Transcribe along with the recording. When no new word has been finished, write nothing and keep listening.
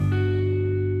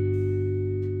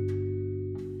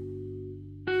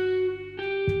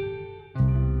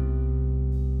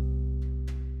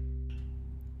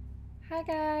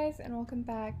and welcome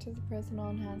back to the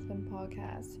Personal Enhancement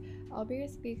Podcast. I'll be your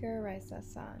speaker, Raisa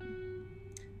San.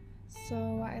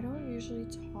 So, I don't usually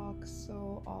talk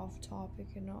so off topic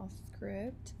and off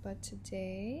script, but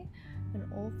today,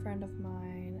 an old friend of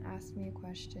mine asked me a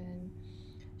question.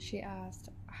 She asked,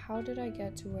 how did I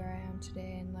get to where I am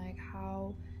today, and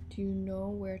how do you know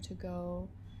where to go,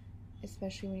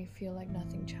 especially when you feel like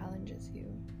nothing challenges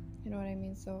you? You know what I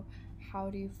mean? So, how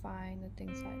do you find the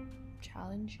things that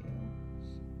challenge you?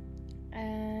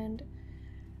 And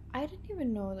I didn't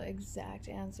even know the exact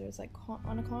answers.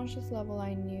 On a conscious level,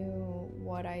 I knew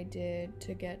what I did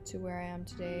to get to where I am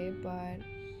today, but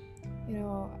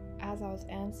as I was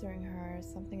answering her,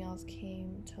 something else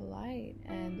came to light,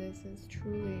 and this is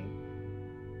truly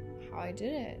how I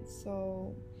did it.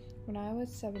 So when I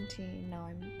was 17, now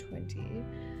I'm 20,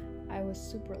 I was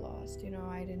super lost.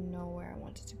 I didn't know where I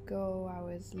wanted to go. I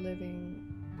was living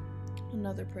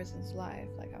another person's life.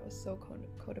 I was so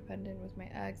codependent with my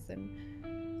ex, and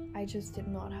I just did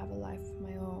not have a life of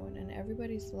my own, and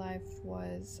everybody's life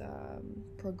was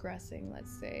progressing,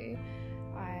 let's say.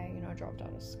 I dropped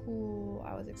out of school.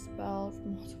 I was expelled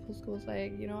from multiple schools.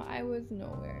 I was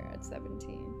nowhere at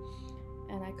 17,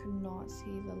 and I could not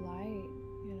see the light,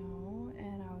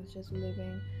 and I was just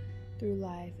living through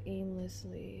life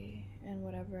aimlessly and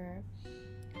whatever.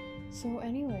 So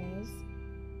anyways,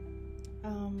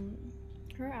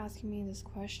 her asking me this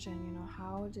question,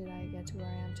 how did I get to where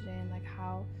I am today, and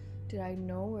how did I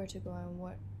know where to go, and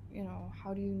what,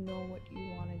 how do you know what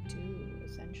you want to do,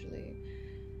 essentially?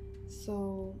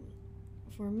 So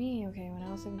for me, when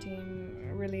I was 17, I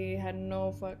really had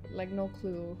no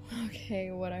clue,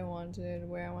 what I wanted,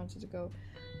 where I wanted to go.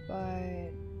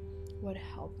 But what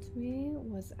helped me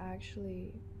was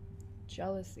actually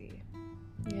jealousy,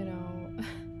 and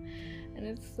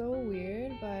it's so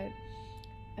weird, but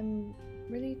I'm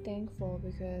really thankful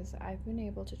because I've been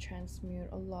able to transmute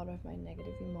a lot of my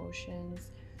negative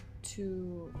emotions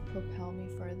to propel me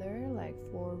further,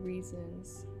 for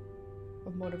reasons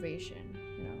of motivation,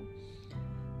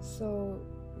 So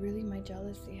really my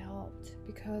jealousy helped,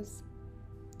 because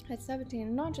at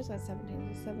 17, not just at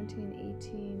 17, 17,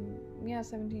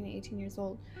 18 years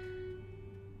old,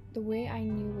 the way I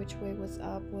knew which way was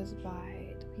up was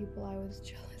by the people I was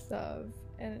jealous of.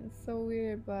 And it's so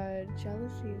weird, but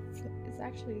jealousy is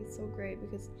actually so great,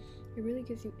 because it really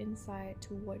gives you insight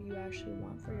to what you actually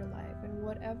want for your life, and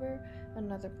whatever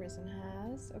another person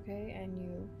has, and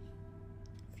you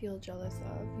feel jealous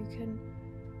of, you can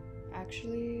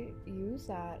actually use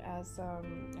that as a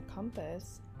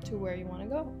compass to where you want to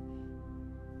go.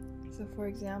 So for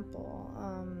example,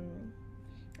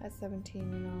 at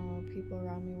 17, people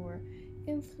around me were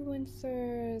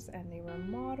influencers, and they were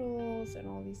models and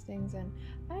all these things, and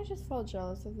I just felt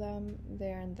jealous of them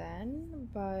there and then.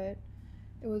 But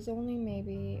it was only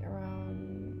maybe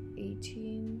around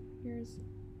 19 years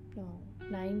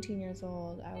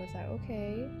old, I was like,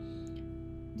 okay,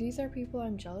 these are people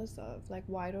I'm jealous of.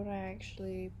 Why don't I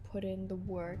actually put in the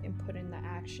work and put in the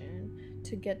action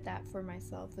to get that for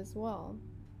myself as well?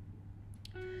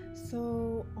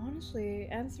 So honestly,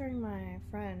 answering my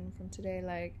friend from today,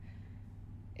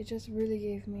 it just really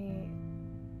gave me,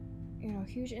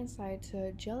 huge insight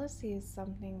to jealousy is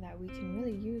something that we can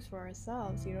really use for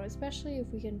ourselves, especially if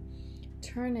we can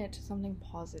turn it to something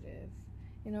positive.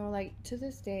 To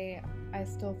this day, I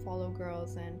still follow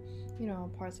girls, and,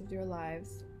 parts of their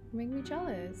lives make me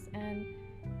jealous, and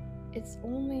it's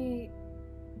only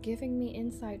giving me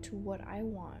insight to what I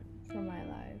want for my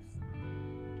life.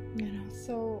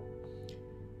 So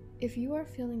if you are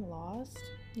feeling lost,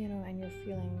 and you're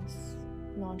feeling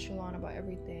nonchalant about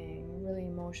everything, really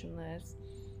emotionless,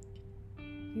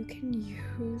 you can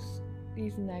use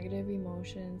these negative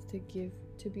emotions to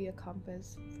be a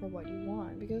compass for what you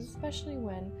want, because especially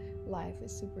when life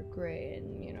is super gray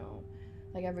and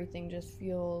everything just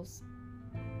feels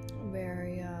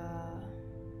very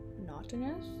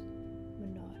monotonous,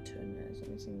 let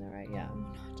me sing that right,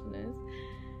 monotonous.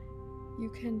 You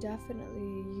can definitely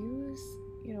use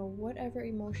whatever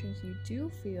emotions you do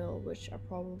feel, which are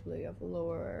probably of a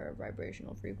lower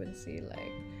vibrational frequency,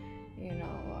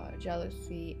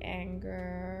 jealousy,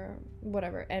 anger,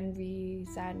 whatever, envy,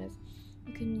 sadness.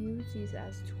 You can use these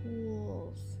as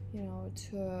tools,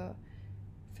 to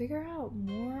figure out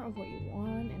more of what you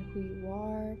want and who you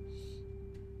are.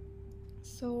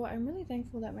 So I'm really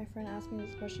thankful that my friend asked me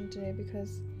this question today,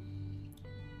 because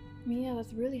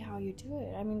that's really how you do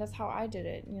it. That's how I did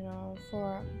it,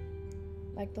 for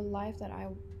the life that I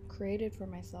created for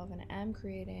myself and am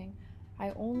creating.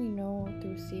 I only know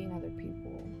through seeing other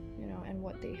people, and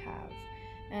what they have.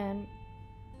 And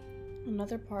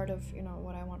another part of,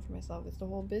 what I want for myself is the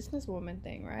whole businesswoman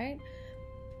thing, right?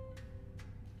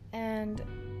 And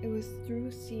it was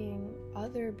through seeing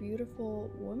other beautiful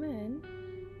women,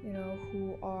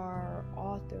 who are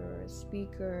authors,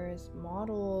 speakers,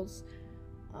 models,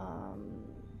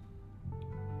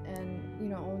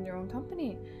 and own their own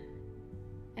company.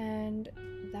 And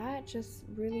that just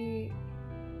really,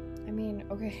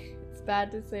 okay, it's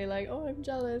bad to say like, oh, I'm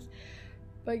jealous,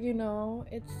 but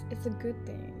it's a good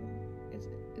thing.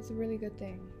 It's a really good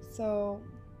thing. So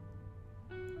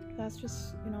that's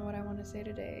just what I want to say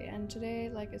today. And today,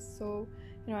 like, it's so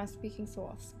I'm speaking so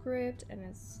off script, and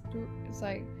it's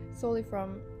like solely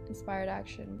from inspired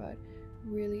action, but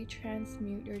really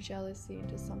transmute your jealousy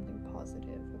into something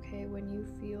positive. Okay, when you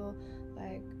feel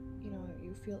like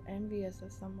you feel envious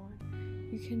of someone,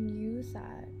 you can use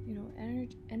that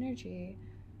energy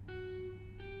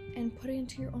and put it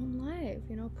into your own life.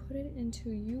 Put it into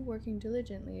you working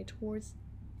diligently towards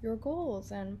your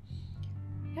goals. And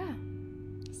yeah,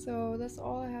 so that's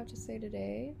all I have to say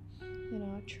today.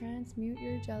 Transmute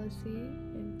your jealousy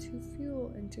into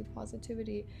fuel, into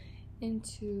positivity,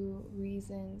 into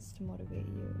reasons to motivate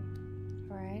you.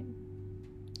 All right,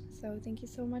 so thank you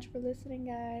so much for listening,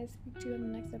 guys. Speak to you in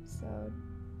the next episode.